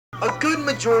A good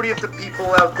majority of the people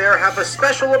out there have a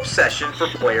special obsession for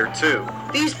Player 2.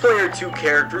 These Player 2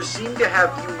 characters seem to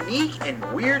have unique and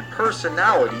weird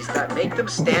personalities that make them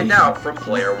stand out from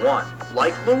Player 1.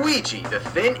 Like Luigi, the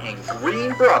thin and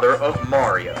green brother of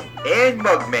Mario, and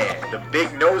Mugman, the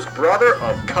big-nosed brother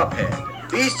of Cuphead.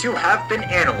 These two have been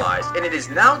analyzed, and it is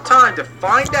now time to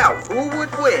find out who would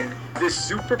win this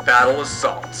Super Battle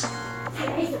Assault.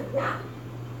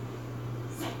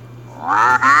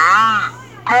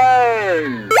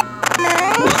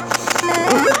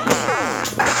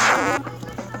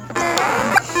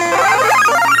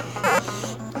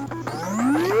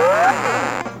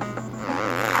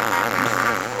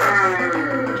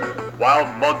 While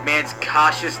Mugman's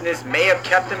cautiousness may have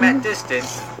kept him at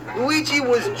distance, Luigi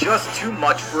was just too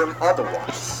much for him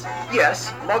otherwise.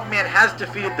 Yes, Mugman has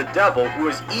defeated the devil, who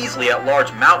is easily at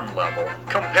large mountain level.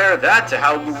 Compare that to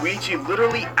how Luigi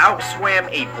literally outswam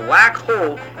a black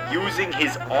hole using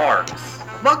his arms.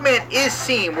 Mugman is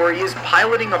seen where he is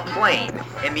piloting a plane,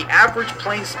 and the average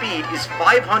plane speed is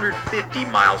 550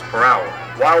 miles per hour,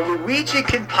 while Luigi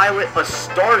can pilot a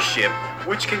starship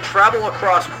which can travel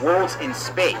across worlds in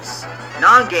space.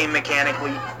 Non-game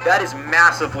mechanically, that is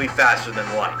massively faster than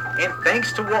light. And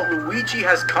thanks to what Luigi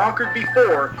has conquered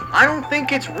before, I don't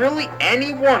think it's really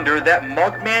any wonder that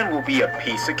Mugman will be a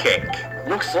piece of cake.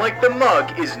 Looks like the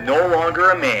mug is no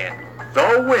longer a man.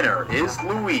 The winner is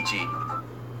Luigi.